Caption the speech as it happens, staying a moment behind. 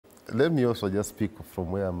let me also just speak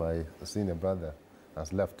from where my senior brother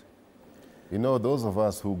has left. You know, those of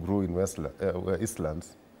us who grew in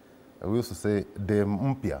Eastlands, we used to say, de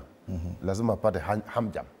mpya, lazima pate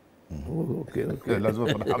hamjam. Oh, okay. Lazima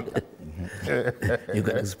pate hamjam. You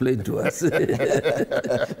can explain to us.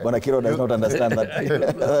 Kiro does not understand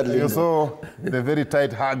that. You saw the very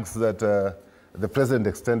tight hugs that the president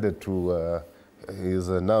extended to his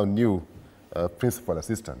now new principal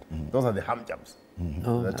assistant. Those are the hamjams.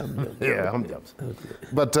 Oh, yeah, hamjams. Okay.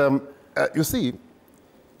 But you see,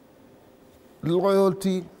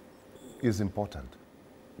 loyalty is important.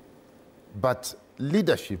 But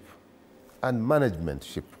leadership and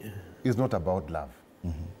managementship is not about love.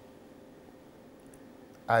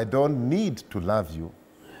 I don't need to love you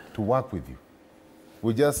to work with you.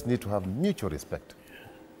 We just need to have mutual respect.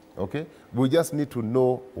 Okay? We just need to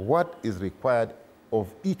know what is required of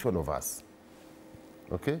each one of us.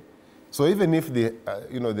 Okay? So even if they,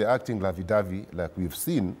 they're acting lovey-dovey, like we've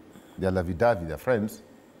seen, they're lovey-dovey, they're friends,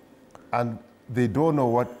 and they don't know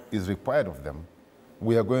what is required of them,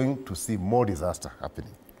 we are going to see more disaster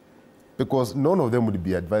happening. Because none of them would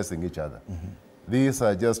be advising each other. These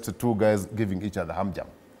are just two guys giving each other hamjam.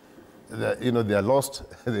 They are lost.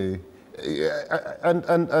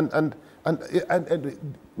 And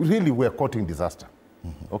really we're courting disaster.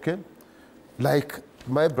 Okay? Like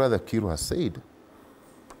my brother Kithure has said,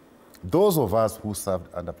 those of us who served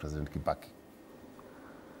under President Kibaki,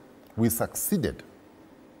 we succeeded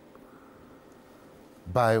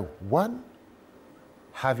by one,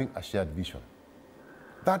 having a shared vision.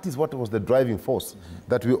 That is what was the driving force,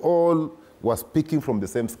 that we all were speaking from the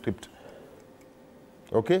same script.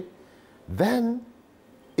 Okay? Then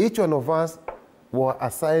each one of us were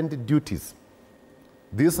assigned duties.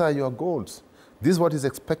 These are your goals. This is what is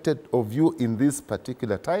expected of you in this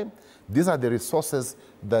particular time. These are the resources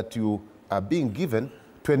that you are being given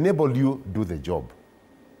to enable you to do the job.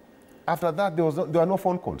 After that, there were no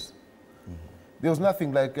phone calls. There was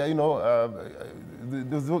nothing like, there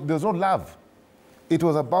was no love. It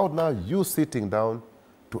was about now you sitting down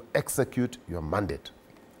to execute your mandate.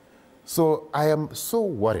 So I am so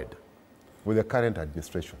worried with the current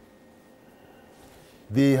administration.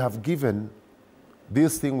 They have given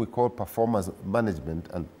this thing we call performance management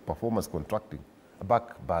and performance contracting a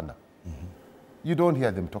back burner. You don't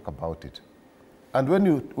hear them talk about it. And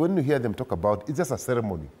when you hear them talk about it, it's just a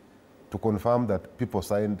ceremony to confirm that people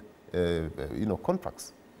signed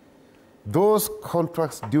contracts. Those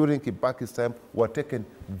contracts during Kibaki's time were taken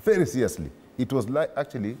very seriously. It was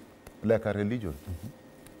actually like a religion.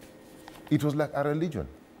 It was like a religion.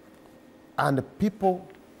 And people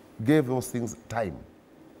gave those things time,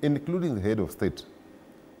 including the head of state.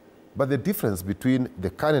 But the difference between the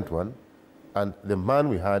current one and the man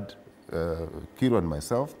we had, Kithure and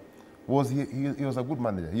myself, was he was a good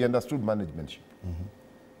manager. He understood managementship.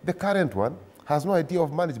 The current one has no idea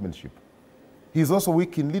of managementship. He's also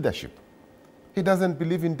weak in leadership. He doesn't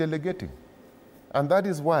believe in delegating. And that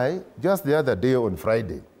is why, just the other day on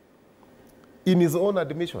Friday, in his own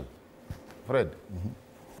admission, Fred,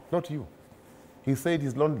 not you, he said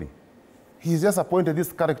he's lonely. He's just appointed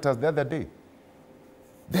these characters the other day.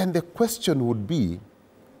 Then the question would be,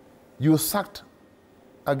 you sacked,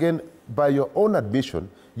 again, by your own admission,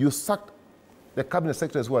 you sacked the cabinet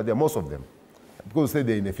secretaries who are there, most of them, because you say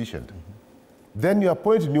they're inefficient. Then you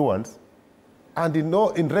appoint new ones, and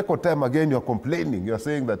in record time, again, you're complaining. You're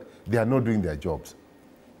saying that they are not doing their jobs.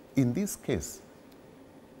 In this case,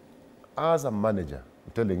 as a manager,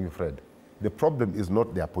 I'm telling you, Fred, the problem is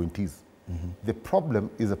not the appointees. The problem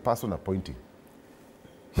is the person appointing.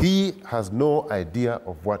 He has no idea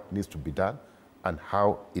of what needs to be done and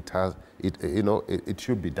how it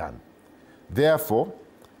should be done. Therefore,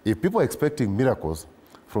 if people are expecting miracles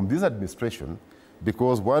from this administration,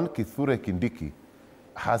 because one Ruto and Kindiki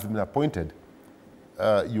has been appointed,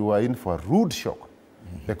 you are in for a rude shock.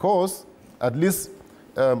 Because at least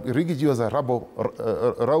Rigiji was a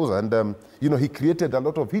rouser, and he created a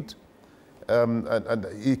lot of heat. And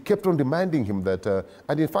he kept on reminding him that,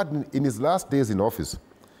 and in fact, in his last days in office,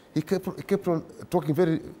 he kept on talking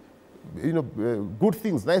very, good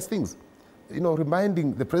things, nice things,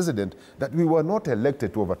 reminding the president that we were not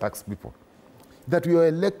elected to overtax people, that we were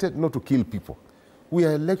elected not to kill people. We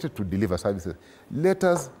are elected to deliver services. Let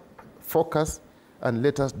us focus and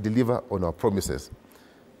let us deliver on our promises.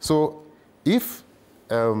 So if,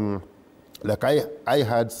 like I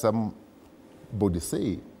heard somebody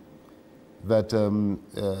say that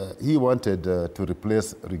he wanted to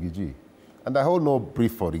replace Rigiji, and I hold no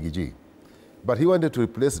brief for Rigiji, but he wanted to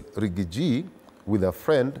replace Rigiji with a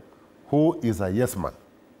friend who is a yes man.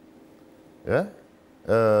 Yeah?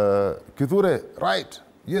 Kithure, right,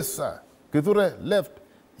 Yes, sir. Kithure left.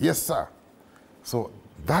 Yes, sir. So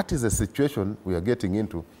that is a situation we are getting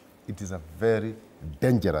into. It is a very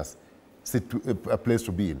dangerous a place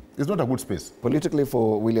to be in. It's not a good space. Politically,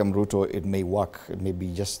 for William Ruto, it may work. It may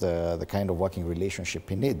be just the kind of working relationship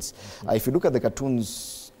he needs. If you look at the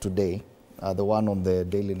cartoons today, the one on the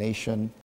Daily Nation,